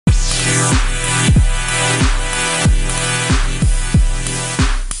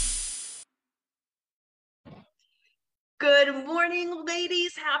morning,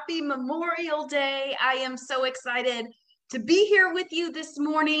 ladies. Happy Memorial Day. I am so excited to be here with you this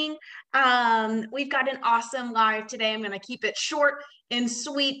morning. We've got an awesome live today. I'm going to keep it short and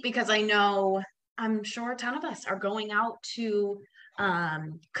sweet because I'm sure a ton of us are going out to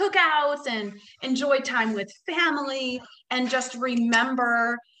cookouts and enjoy time with family and just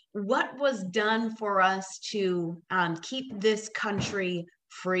remember what was done for us to keep this country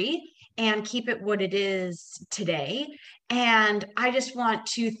free and keep it what it is today. And I just want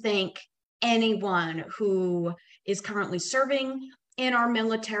to thank anyone who is currently serving in our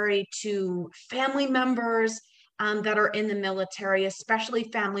military, to family members that are in the military, especially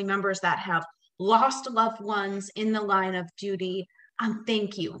family members that have lost loved ones in the line of duty.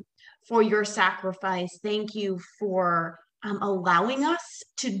 Thank you for your sacrifice. Thank you for allowing us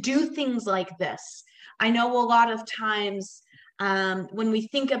to do things like this. I know a lot of times when we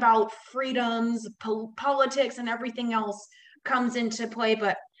think about freedoms, politics and everything else comes into play,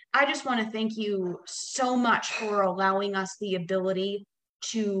 but I just want to thank you so much for allowing us the ability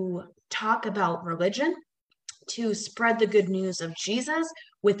to talk about religion, to spread the good news of Jesus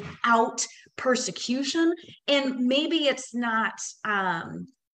without persecution. And maybe it's not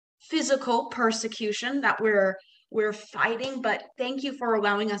physical persecution that we're fighting, but thank you for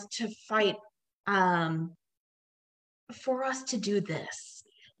allowing us to fight for us to do this.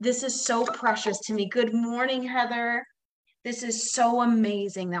 This is so precious to me. Good morning, Heather. This is so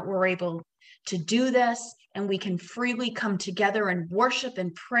amazing that we're able to do this and we can freely come together and worship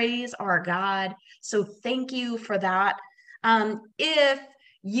and praise our God. So thank you for that. If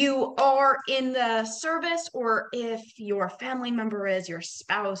you are in the service or if your family member is, your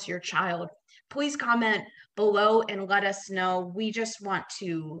spouse, your child, please comment below and let us know. We just want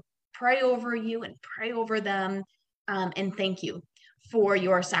to pray over you and pray over them. And thank you for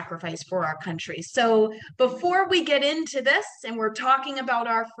your sacrifice for our country. So before we get into this, and we're talking about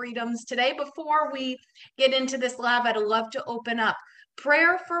our freedoms today, before we get into this live, I'd love to open up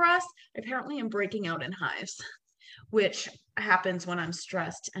prayer for us. Apparently I'm breaking out in hives, which happens when I'm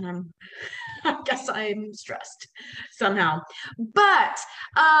stressed, and I guess I'm stressed somehow. But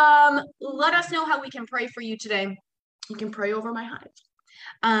let us know how we can pray for you today. You can pray over my hives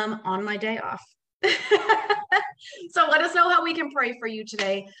on my day off. So let us know how we can pray for you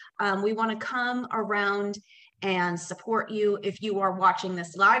today. We want to come around and support you. If you are watching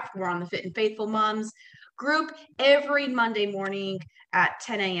this live, we're on the Fit and Faithful Moms group every Monday morning at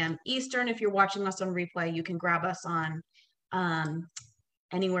 10 a.m. Eastern. If you're watching us on replay, you can grab us on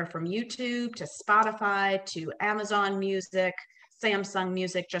anywhere from YouTube to Spotify to Amazon Music, Samsung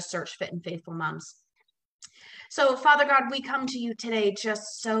Music. Just search Fit and Faithful Moms. So Father God, we come to you today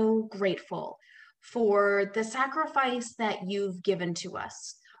just so grateful for the sacrifice that you've given to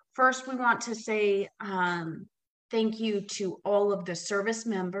us. First, we want to say thank you to all of the service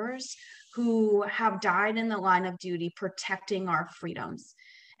members who have died in the line of duty protecting our freedoms.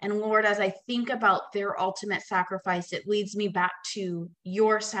 And Lord, as I think about their ultimate sacrifice, it leads me back to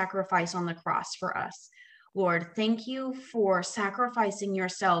your sacrifice on the cross for us. Lord, thank you for sacrificing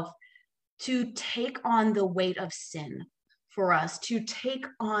yourself to take on the weight of sin for us, to take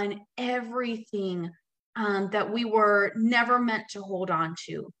on everything that we were never meant to hold on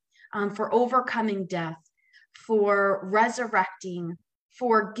to, for overcoming death, for resurrecting,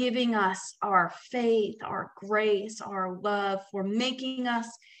 for giving us our faith, our grace, our love, for making us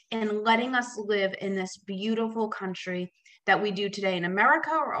and letting us live in this beautiful country that we do today in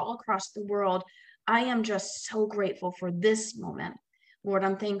America or all across the world. I am just so grateful for this moment. Lord,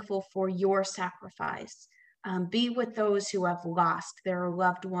 I'm thankful for your sacrifice. Be with those who have lost their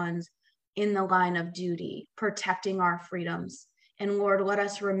loved ones in the line of duty, protecting our freedoms. And Lord, let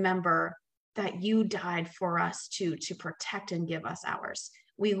us remember that you died for us to protect and give us ours.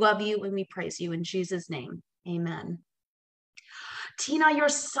 We love you and we praise you in Jesus' name. Amen. Tina, your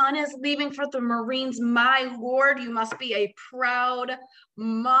son is leaving for the Marines. My Lord, you must be a proud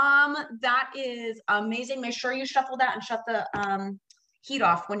mom. That is amazing. Make sure you shuffle that and shut the heat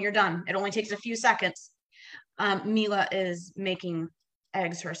off when you're done. It only takes a few seconds. Mila is making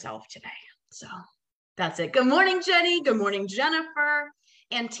eggs herself today. So that's it. Good morning, Jenny. Good morning, Jennifer.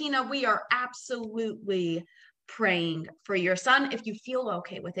 And Tina, we are absolutely praying for your son. If you feel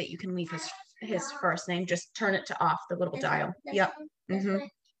okay with it, you can leave his first name. Just turn it to off, the little dial. Yep.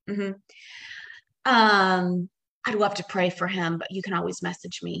 I'd love to pray for him, but you can always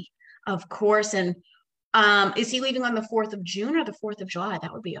message me, of course. And is he leaving on the 4th of June or the 4th of July?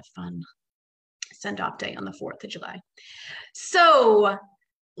 That would be a fun send-off day on the 4th of July. So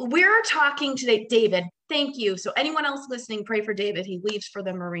we're talking today, David, thank you. So anyone else listening, pray for David. He leaves for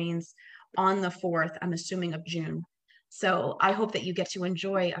the Marines on the 4th, I'm assuming, of June. So I hope that you get to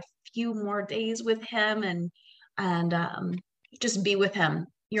enjoy a few more days with him and just be with him.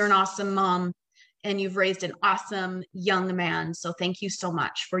 You're an awesome mom and you've raised an awesome young man. So thank you so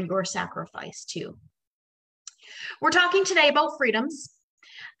much for your sacrifice too. We're talking today about freedoms.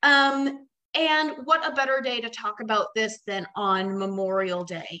 And what a better day to talk about this than on Memorial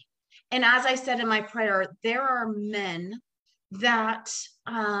Day. And as I said in my prayer, there are men that,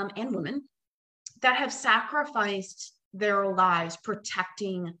 and women that have sacrificed their lives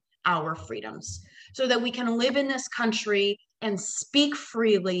protecting our freedoms so that we can live in this country and speak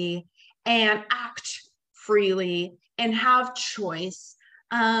freely and act freely and have choice,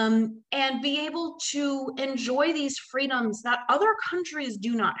 and be able to enjoy these freedoms that other countries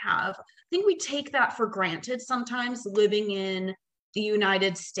do not have. I think we take that for granted sometimes living in the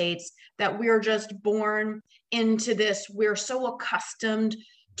United States, that we're just born into this. We're so accustomed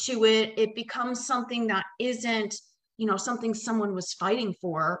to it. It becomes something that isn't, something someone was fighting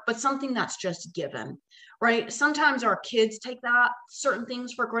for, but something that's just given, right? Sometimes our kids take that certain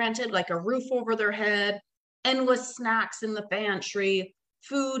things for granted, like a roof over their head, endless snacks in the pantry,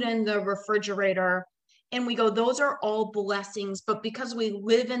 food in the refrigerator. And we go, those are all blessings. But because we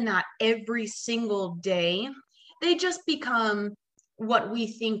live in that every single day, they just become what we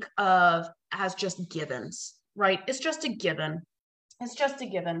think of as just givens, right? It's just a given. It's just a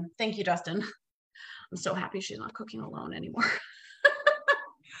given. Thank you, Dustin. I'm so happy she's not cooking alone anymore.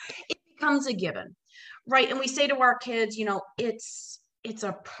 It becomes a given, right? And we say to our kids, it's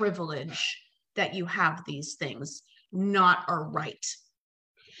a privilege that you have these things, not a right.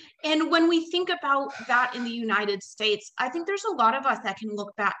 And when we think about that in the United States, I think there's a lot of us that can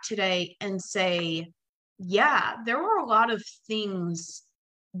look back today and say, yeah, there are a lot of things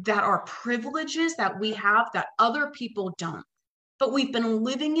that are privileges that we have that other people don't. But we've been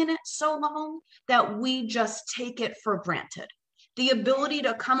living in it so long that we just take it for granted. The ability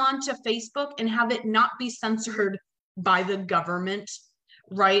to come onto Facebook and have it not be censored by the government,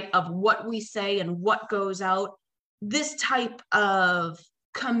 right, of what we say and what goes out. This type of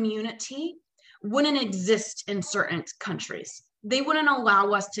community wouldn't exist in certain countries. They wouldn't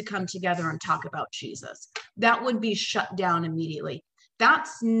allow us to come together and talk about Jesus. That would be shut down immediately.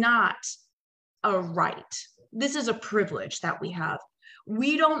 That's not a right. This is a privilege that we have.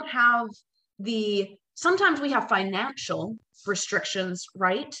 We don't have sometimes we have financial restrictions,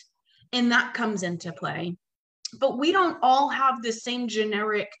 right? And that comes into play. But we don't all have the same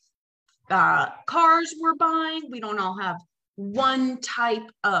generic cars we're buying. We don't all have one type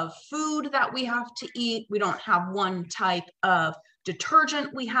of food that we have to eat. We don't have one type of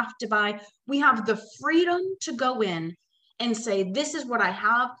detergent we have to buy. We have the freedom to go in and say, this is what I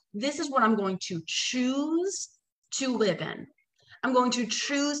have. This is what I'm going to choose to live in. I'm going to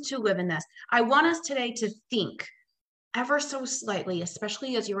choose to live in this. I want us today to think ever so slightly,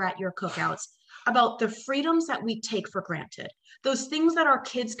 especially as you're at your cookouts, about the freedoms that we take for granted. Those things that our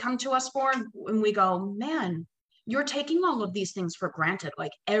kids come to us for, and we go, man, you're taking all of these things for granted.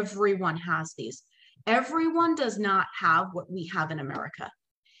 Like everyone has these. Everyone does not have what we have in America.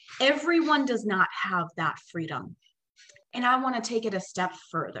 Everyone does not have that freedom. And I want to take it a step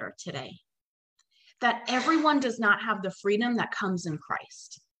further today, that everyone does not have the freedom that comes in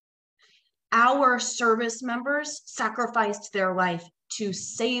Christ. Our service members sacrificed their life to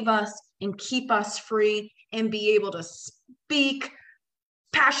save us and keep us free and be able to speak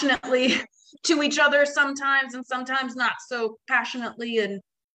passionately to each other sometimes, and sometimes not so passionately and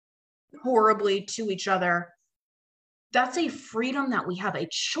horribly to each other. That's a freedom that we have, a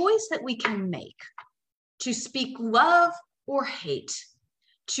choice that we can make to speak love or hate,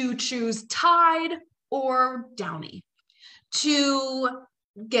 to choose Tide or Downy, to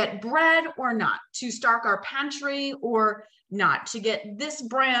get bread or not, to stock our pantry or not, to get this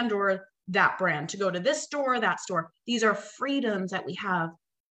brand or that brand, to go to this store or that store. These are freedoms that we have.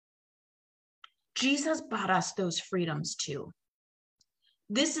 Jesus bought us those freedoms too.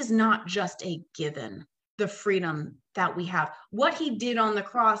 This is not just a given, the freedom that we have. What he did on the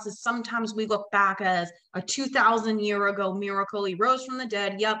cross is sometimes we look back as a 2,000 year ago miracle. He rose from the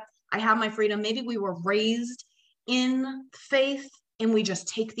dead. Yep, I have my freedom. Maybe we were raised in faith and we just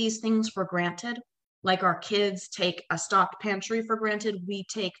take these things for granted. Like our kids take a stocked pantry for granted. We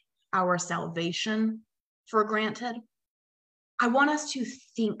take our salvation for granted. I want us to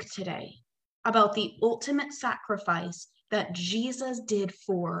think today about the ultimate sacrifice that Jesus did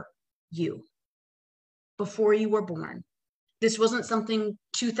for you before you were born. This wasn't something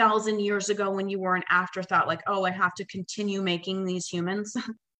 2,000 years ago when you were an afterthought, like, oh, I have to continue making these humans.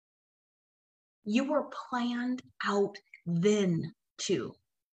 You were planned out then too.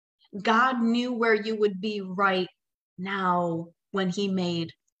 God knew where you would be right now when he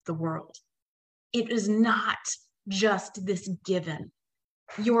made the world. It is not just this given.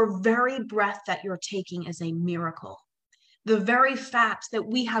 Your very breath that you're taking is a miracle. The very fact that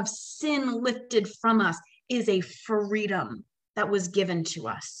we have sin lifted from us is a freedom that was given to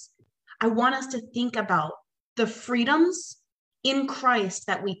us. I want us to think about the freedoms in Christ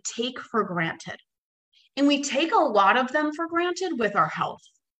that we take for granted. And we take a lot of them for granted with our health.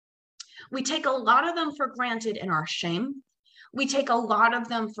 We take a lot of them for granted in our shame. We take a lot of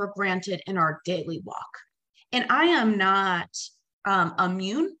them for granted in our daily walk. And I am not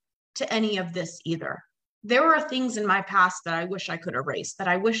immune to any of this either. There are things in my past that I wish I could erase, that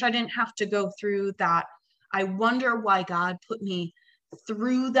I wish I didn't have to go through, that I wonder why God put me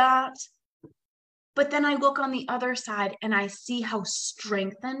through that. But then I look on the other side and I see how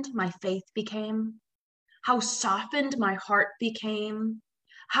strengthened my faith became, how softened my heart became,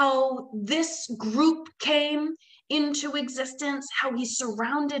 how this group came into existence, how he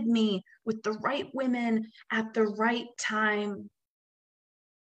surrounded me with the right women at the right time.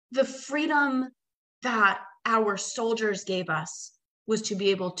 The freedom that our soldiers gave us was to be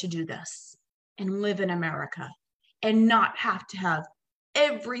able to do this and live in America and not have to have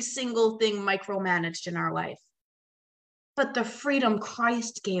every single thing micromanaged in our life. But the freedom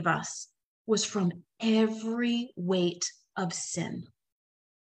Christ gave us was from every weight of sin.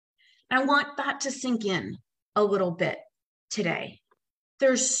 I want that to sink in a little bit today.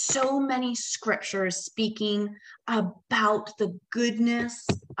 There's so many scriptures speaking about the goodness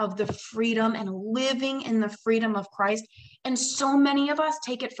of the freedom and living in the freedom of Christ. And so many of us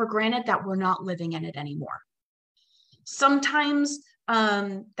take it for granted that we're not living in it anymore. Sometimes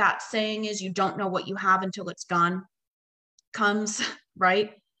that saying is, you don't know what you have until it's gone, comes,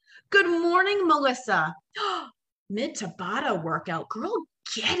 right? Good morning, Melissa. Mid-Tabata workout. Girl,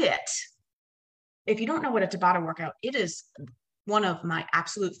 get it. If you don't know what a Tabata workout, it is one of my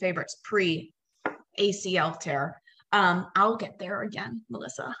absolute favorites pre-ACL tear. I'll get there again,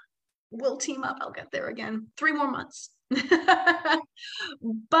 Melissa. We'll team up. I'll get there again. 3 more months.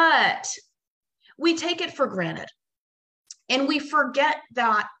 But we take it for granted. And we forget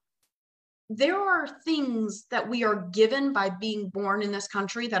that there are things that we are given by being born in this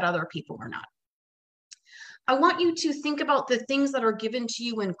country that other people are not. I want you to think about the things that are given to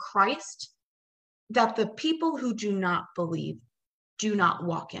you in Christ that the people who do not believe do not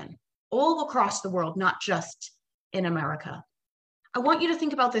walk in, all across the world, not just in America. I want you to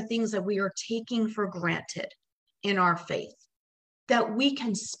think about the things that we are taking for granted in our faith, that we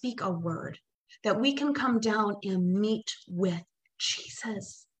can speak a word, that we can come down and meet with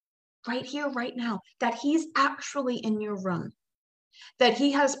Jesus right here, right now, that he's actually in your room, that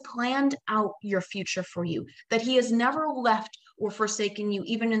he has planned out your future for you, that he has never left or forsaken you,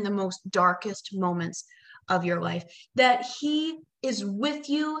 even in the most darkest moments of your life, that he is with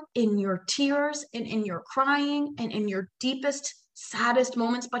you in your tears and in your crying and in your deepest, saddest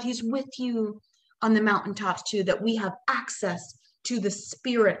moments, but he's with you on the mountaintops too, that we have access to the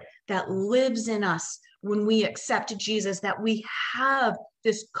Spirit that lives in us when we accept Jesus, that we have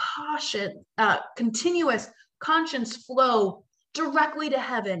this continuous conscience flow directly to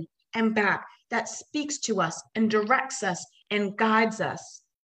heaven and back that speaks to us and directs us and guides us.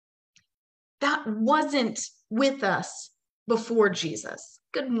 That wasn't with us before Jesus.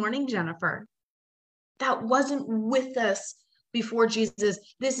 Good morning, Jennifer. That wasn't with us before Jesus.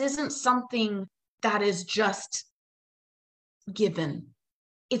 This isn't something that is just given.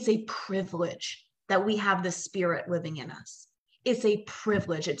 It's a privilege that we have the Spirit living in us. It's a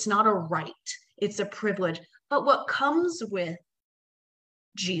privilege. It's not a right. It's a privilege. But what comes with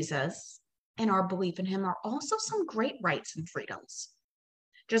Jesus and our belief in him are also some great rights and freedoms.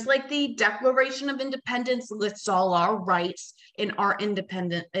 Just like the Declaration of Independence lists all our rights and our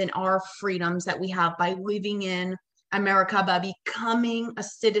independence and our freedoms that we have by living in America, by becoming a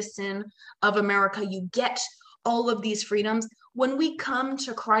citizen of America, you get all of these freedoms. When we come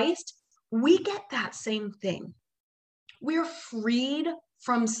to Christ, we get that same thing. We're freed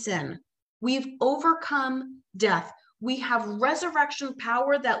from sin. We've overcome death. We have resurrection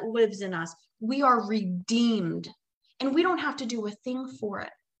power that lives in us. We are redeemed, and we don't have to do a thing for it.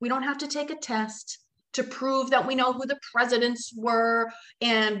 We don't have to take a test to prove that we know who the presidents were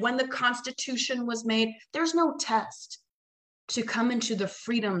and when the Constitution was made. There's no test to come into the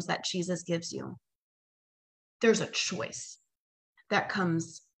freedoms that Jesus gives you. There's a choice that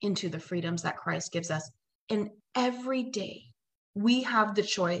comes into the freedoms that Christ gives us. And every day we have the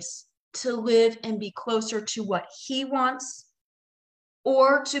choice to live and be closer to what he wants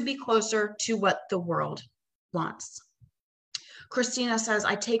or to be closer to what the world wants. Christina says,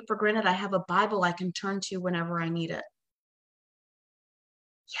 I take for granted I have a Bible I can turn to whenever I need it.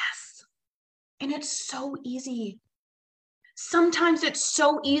 And it's so easy. Sometimes it's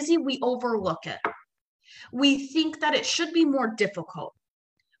so easy, we overlook it. We think that it should be more difficult.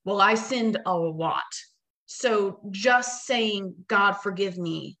 Well, I sinned a lot. So just saying, God, forgive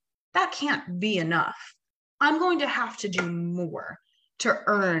me, that can't be enough. I'm going to have to do more to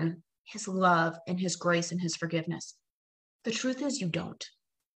earn his love and his grace and his forgiveness. The truth is, you don't.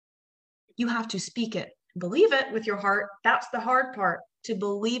 You have to speak it, believe it with your heart. That's the hard part, to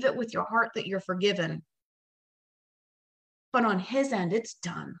believe it with your heart that you're forgiven. But on his end, it's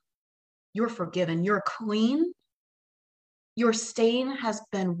done. You're forgiven. You're clean. Your stain has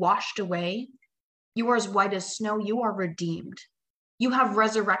been washed away. You are as white as snow. You are redeemed. You have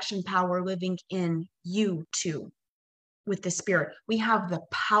resurrection power living in you too, with the Spirit. We have the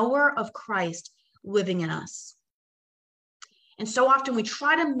power of Christ living in us. And so often we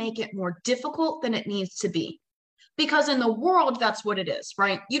try to make it more difficult than it needs to be. Because in the world, that's what it is,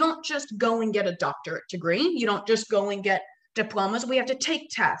 right? You don't just go and get a doctorate degree. You don't just go and get diplomas. We have to take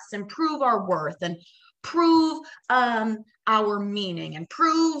tests and prove our worth and prove our meaning and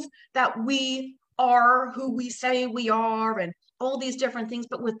prove that we are who we say we are and all these different things.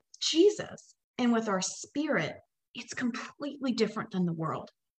 But with Jesus and with our spirit, it's completely different than the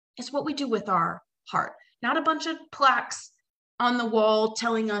world. It's what we do with our heart, not a bunch of plaques on the wall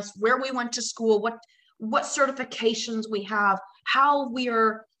telling us where we went to school, what certifications we have, how we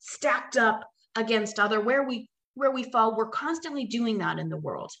are stacked up against other, where we fall. We're constantly doing that in the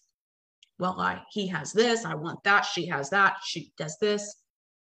world. Well, he has this, I want that, she has that, she does this.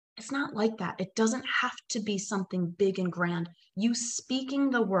 It's not like that. It doesn't have to be something big and grand. You speaking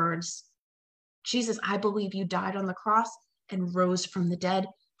the words, Jesus, I believe you died on the cross and rose from the dead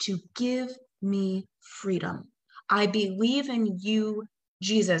to give me freedom. I believe in you,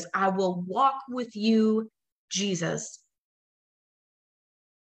 Jesus. I will walk with you, Jesus.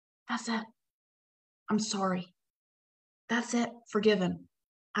 That's it. I'm sorry. That's it. Forgiven.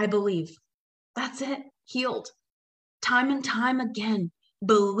 I believe. That's it. Healed. Time and time again,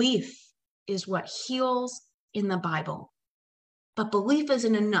 belief is what heals in the Bible. But belief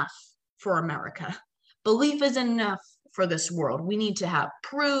isn't enough for America. Belief isn't enough for this world. We need to have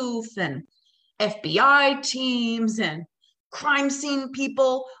proof and FBI teams and crime scene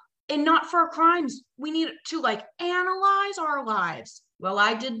people, and not for crimes. We need to analyze our lives. Well,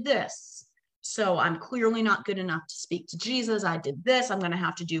 I did this, so I'm clearly not good enough to speak to Jesus. I did this. I'm going to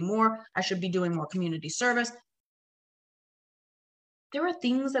have to do more. I should be doing more community service. There are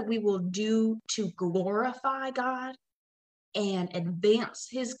things that we will do to glorify God and advance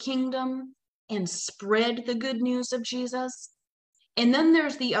his kingdom and spread the good news of Jesus. And then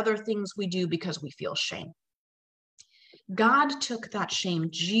there's the other things we do because we feel shame. God took that shame.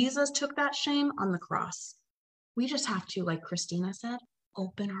 Jesus took that shame on the cross. We just have to, like Christina said,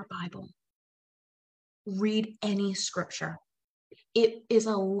 open our Bible. Read any scripture. It is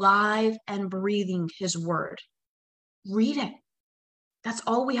alive and breathing, his word. Read it. That's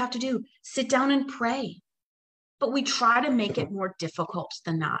all we have to do. Sit down and pray. But we try to make it more difficult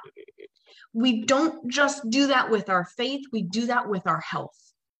than that. We don't just do that with our faith. We do that with our health.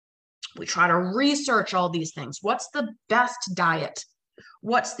 We try to research all these things. What's the best diet?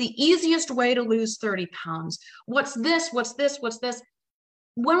 What's the easiest way to lose 30 pounds? What's this? What's this? What's this?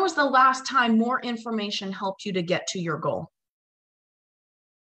 When was the last time more information helped you to get to your goal?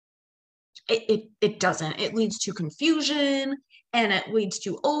 It doesn't. It leads to confusion, and it leads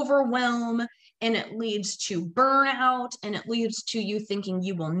to overwhelm, and it leads to burnout, and it leads to you thinking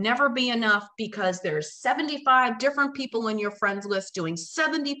you will never be enough because there's 75 different people in your friends list doing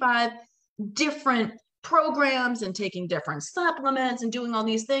 75 different programs and taking different supplements and doing all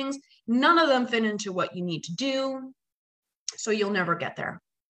these things. None of them fit into what you need to do, so you'll never get there.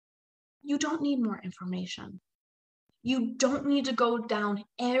 You don't need more information. You don't need to go down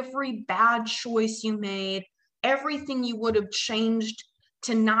every bad choice you made, everything you would have changed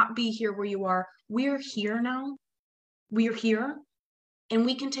to not be here where you are. We're here now. We're here. And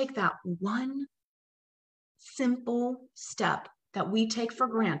we can take that one simple step that we take for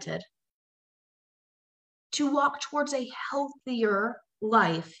granted to walk towards a healthier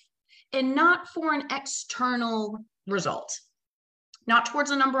life, and not for an external result, not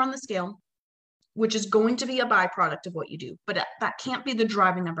towards a number on the scale, which is going to be a byproduct of what you do, but that can't be the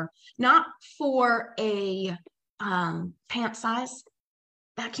driving number. Not for a pant size.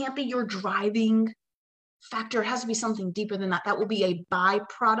 That can't be your driving factor. It has to be something deeper than that. That will be a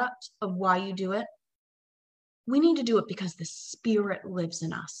byproduct of why you do it. We need to do it because the Spirit lives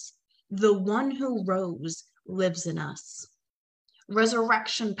in us. The one who rose lives in us.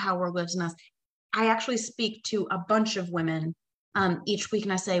 Resurrection power lives in us. I actually speak to a bunch of women each week.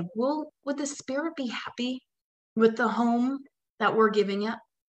 And I say, well, would the Spirit be happy with the home that we're giving it?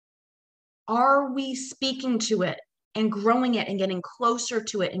 Are we speaking to it and growing it and getting closer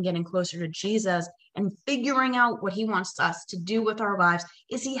to it and getting closer to Jesus and figuring out what he wants us to do with our lives?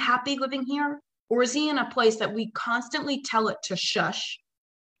 Is he happy living here? Or is he in a place that we constantly tell it to shush,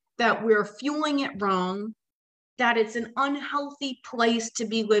 that we're fueling it wrong, that it's an unhealthy place to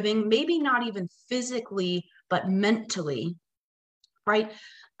be living, maybe not even physically, but mentally, right?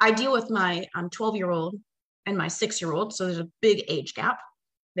 I deal with my 12-year-old and my 6-year-old, so there's a big age gap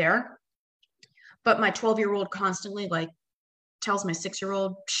there. But my 12-year-old constantly tells my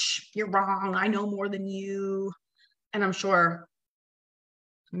 6-year-old, you're wrong. I know more than you. And I'm sure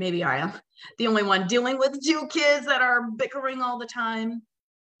maybe I am the only one dealing with 2 kids that are bickering all the time.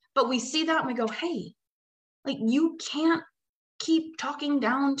 But we see that and we go, hey, you can't keep talking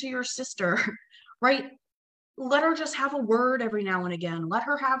down to your sister, right? Let her just have a word every now and again. Let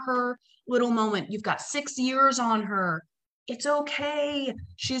her have her little moment. You've got 6 years on her. It's okay.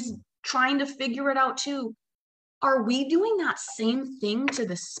 She's trying to figure it out too. Are we doing that same thing to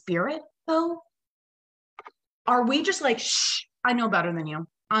the Spirit though? Are we just shh, I know better than you.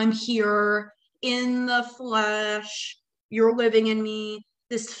 I'm here in the flesh. You're living in me.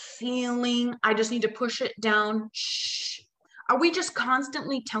 This feeling, I just need to push it down. Shh. Are we just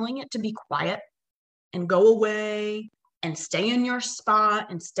constantly telling it to be quiet and go away and stay in your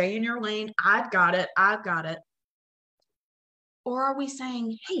spot and stay in your lane? I've got it. I've got it. Or are we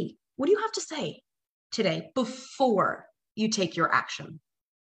saying, hey, what do you have to say today before you take your action?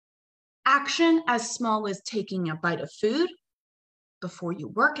 Action as small as taking a bite of food, before you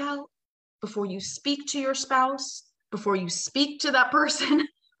work out, before you speak to your spouse, before you speak to that person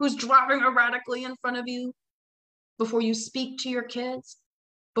who's driving erratically in front of you, before you speak to your kids,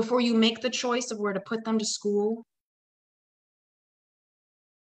 before you make the choice of where to put them to school,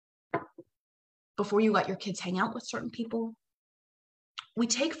 before you let your kids hang out with certain people. We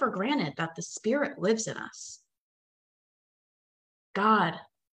take for granted that the Spirit lives in us. God,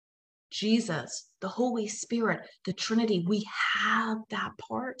 Jesus, the Holy Spirit, the Trinity, we have that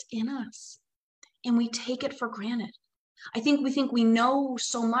part in us and we take it for granted. I think we know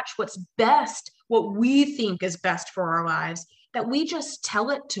so much what's best, what we think is best for our lives, that we just tell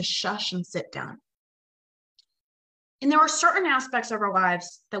it to shush and sit down. And there are certain aspects of our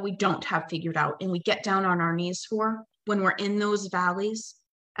lives that we don't have figured out and we get down on our knees for when we're in those valleys.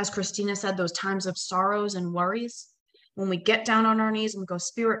 As Christina said, those times of sorrows and worries, when we get down on our knees and go,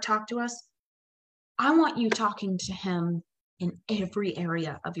 Spirit, talk to us. I want you talking to him in every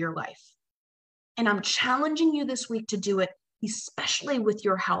area of your life. And I'm challenging you this week to do it, especially with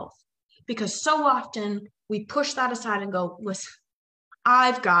your health, because so often we push that aside and go, listen,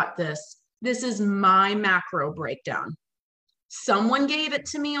 I've got this. This is my macro breakdown. Someone gave it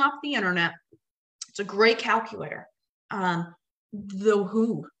to me off the internet. It's a great calculator. The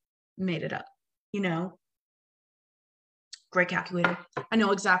WHO made it up, great calculator. I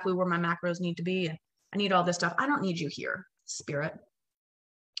know exactly where my macros need to be. I need all this stuff. I don't need you here, Spirit.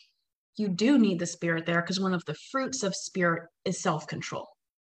 You do need the Spirit there because one of the fruits of Spirit is self-control.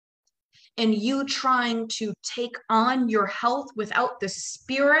 And you trying to take on your health without the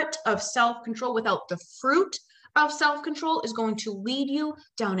spirit of self-control, without the fruit of self-control, is going to lead you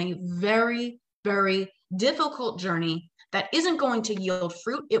down a very, very difficult journey that isn't going to yield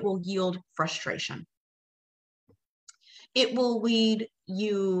fruit. It will yield frustration. It will lead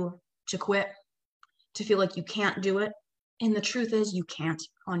you to quit, to feel like you can't do it. And the truth is, you can't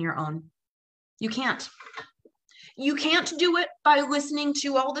on your own. You can't. You can't do it by listening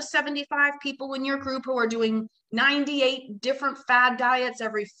to all the 75 people in your group who are doing 98 different fad diets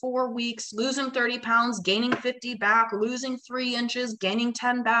every 4 weeks, losing 30 pounds, gaining 50 back, losing 3 inches, gaining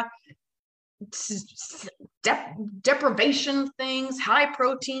 10 back, deprivation things, high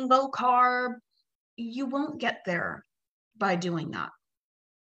protein, low carb. You won't get there by doing that.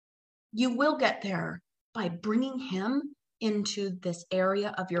 You will get there by bringing him into this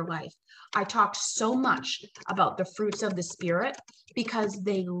area of your life. I talked so much about the fruits of the Spirit because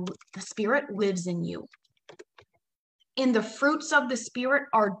the Spirit lives in you. And the fruits of the Spirit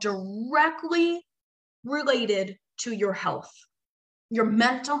are directly related to your health, your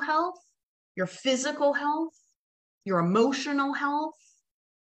mental health, your physical health, your emotional health,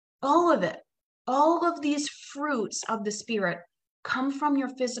 all of it. All of these fruits of the Spirit come from your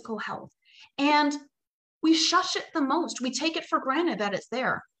physical health. And we shush it the most. We take it for granted that it's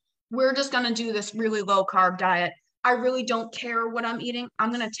there. We're just going to do this really low carb diet. I really don't care what I'm eating.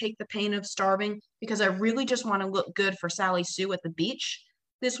 I'm going to take the pain of starving because I really just want to look good for Sally Sue at the beach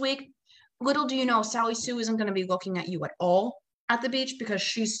this week. Little do you know, Sally Sue isn't going to be looking at you at all at the beach because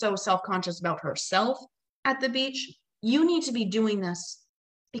she's so self-conscious about herself at the beach. You need to be doing this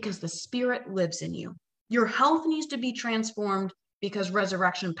because the Spirit lives in you. Your health needs to be transformed because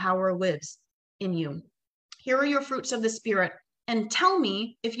resurrection power lives in you. Here are your fruits of the Spirit, and tell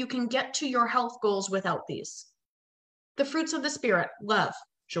me if you can get to your health goals without these. The fruits of the Spirit: love,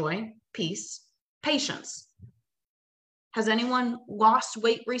 joy, peace, patience. Has anyone lost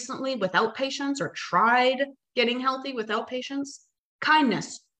weight recently without patience, or tried getting healthy without patience?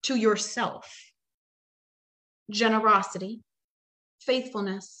 Kindness to yourself, generosity,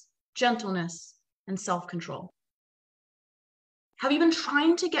 faithfulness, gentleness, and self-control. Have you been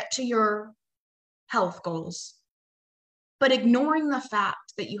trying to get to your health goals, but ignoring the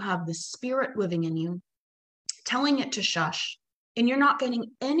fact that you have the Spirit living in you, telling it to shush, and you're not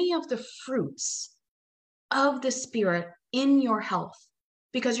getting any of the fruits of the Spirit in your health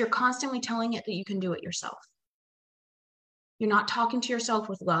because you're constantly telling it that you can do it yourself? You're not talking to yourself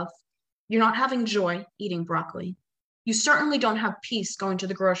with love. You're not having joy eating broccoli. You certainly don't have peace going to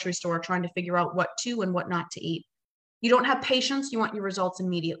the grocery store trying to figure out what to and what not to eat. You don't have patience. You want your results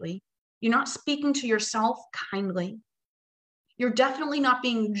immediately. You're not speaking to yourself kindly. You're definitely not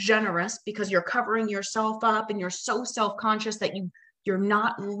being generous because you're covering yourself up and you're so self-conscious that you're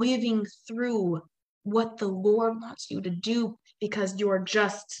not living through what the Lord wants you to do because you're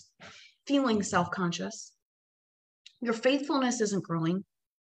just feeling self-conscious. Your faithfulness isn't growing.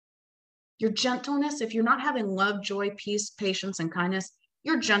 Your gentleness, if you're not having love, joy, peace, patience, and kindness,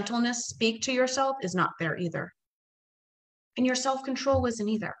 your gentleness, speak to yourself, is not there either. And your self-control isn't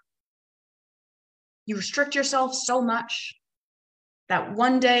either. You restrict yourself so much that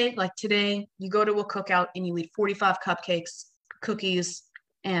one day, like today, you go to a cookout and you eat 45 cupcakes, cookies,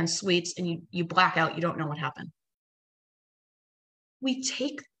 and sweets, and you black out. You don't know what happened. We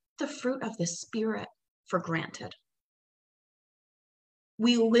take the fruit of the Spirit for granted.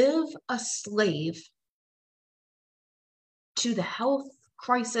 We live a slave to the health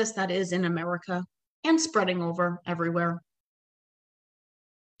crisis that is in America and spreading over everywhere.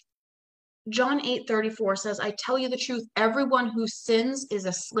 John 8:34 says, I tell you the truth, everyone who sins is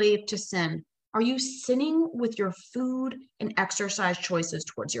a slave to sin. Are you sinning with your food and exercise choices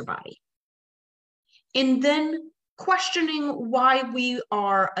towards your body? And then questioning why we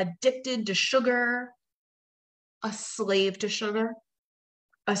are addicted to sugar, a slave to sugar,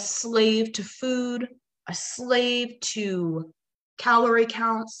 a slave to food, a slave to calorie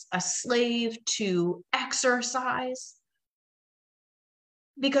counts, a slave to exercise,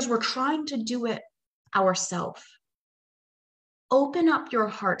 because we're trying to do it ourselves. Open up your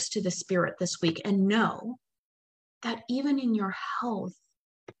hearts to the Spirit this week and know that even in your health,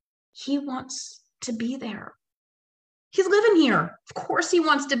 He wants to be there. He's living here. Of course He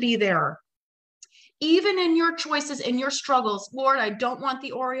wants to be there. Even in your choices, in your struggles, Lord, I don't want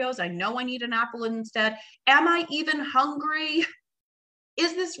the Oreos. I know I need an apple instead. Am I even hungry?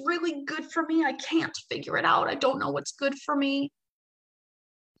 Is this really good for me? I can't figure it out. I don't know what's good for me.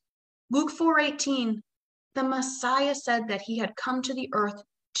 Luke 4:18, the Messiah said that He had come to the earth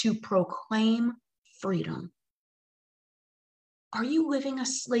to proclaim freedom. Are you living a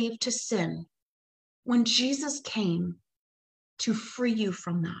slave to sin when Jesus came to free you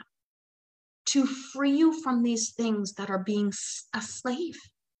from that? To free you from these things that are being a slave.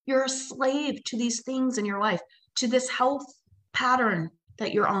 You're a slave to these things in your life, to this health pattern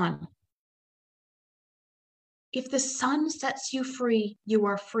that you're on. If the Son sets you free, you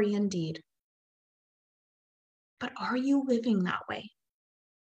are free indeed. But are you living that way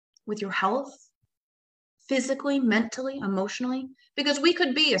with your health, physically, mentally, emotionally? Because we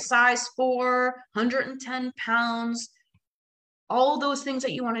could be a size 4, 110 pounds, all those things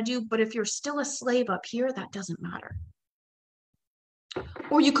that you want to do, but if you're still a slave up here, that doesn't matter.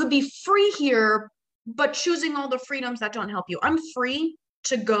 Or you could be free here, but choosing all the freedoms that don't help you. I'm free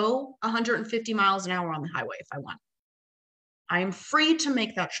to go 150 miles an hour on the highway if I want. I am free to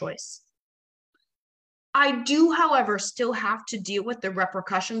make that choice. I do, however, still have to deal with the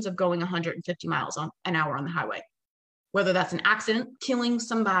repercussions of going 150 miles an hour on the highway, whether that's an accident, killing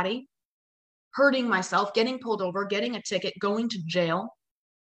somebody, hurting myself, getting pulled over, getting a ticket, going to jail.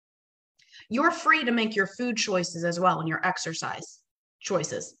 You're free to make your food choices as well and your exercise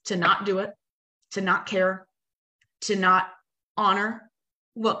choices, to not do it, to not care, to not honor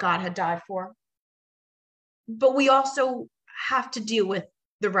what God had died for. But we also have to deal with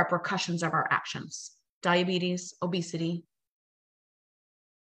the repercussions of our actions: diabetes, obesity,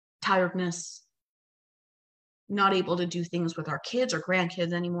 tiredness, not able to do things with our kids or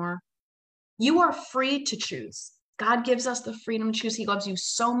grandkids anymore. You are free to choose. God gives us the freedom to choose. He loves you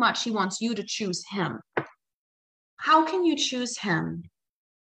so much. He wants you to choose Him. How can you choose him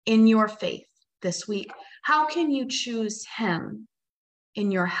in your faith this week? How can you choose him in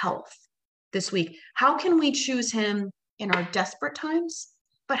your health this week? How can we choose him in our desperate times?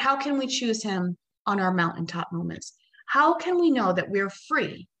 But how can we choose him on our mountaintop moments? How can we know that we're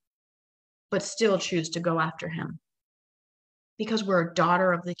free, but still choose to go after him? Because we're a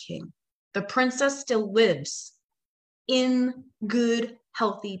daughter of the King. The princess still lives in good,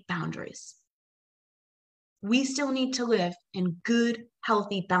 healthy boundaries. We still need to live in good,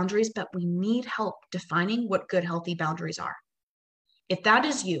 healthy boundaries, but we need help defining what good, healthy boundaries are. If that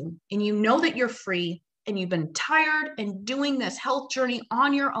is you, and you know that you're free, and you've been tired and doing this health journey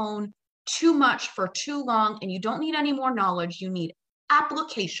on your own too much for too long, and you don't need any more knowledge, you need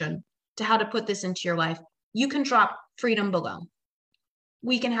application to how to put this into your life, you can drop freedom below.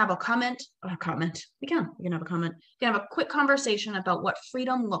 We can have we can have a comment. We can have a quick conversation about what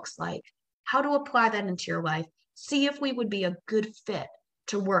freedom looks like, how to apply that into your life, see if we would be a good fit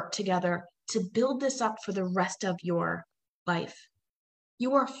to work together to build this up for the rest of your life.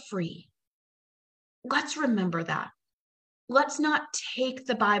 You are free. Let's remember that. Let's not take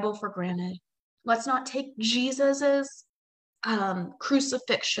the Bible for granted. Let's not take Jesus's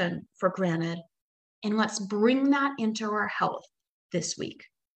crucifixion for granted. And let's bring that into our health this week.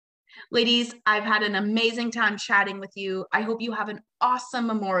 Ladies, I've had an amazing time chatting with you. I hope you have an awesome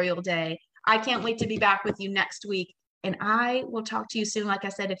Memorial Day. I can't wait to be back with you next week. And I will talk to you soon. Like I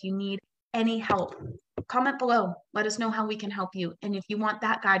said, if you need any help, comment below. Let us know how we can help you. And if you want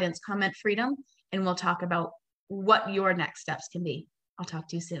that guidance, comment freedom, and we'll talk about what your next steps can be. I'll talk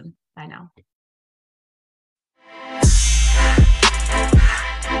to you soon. Bye now.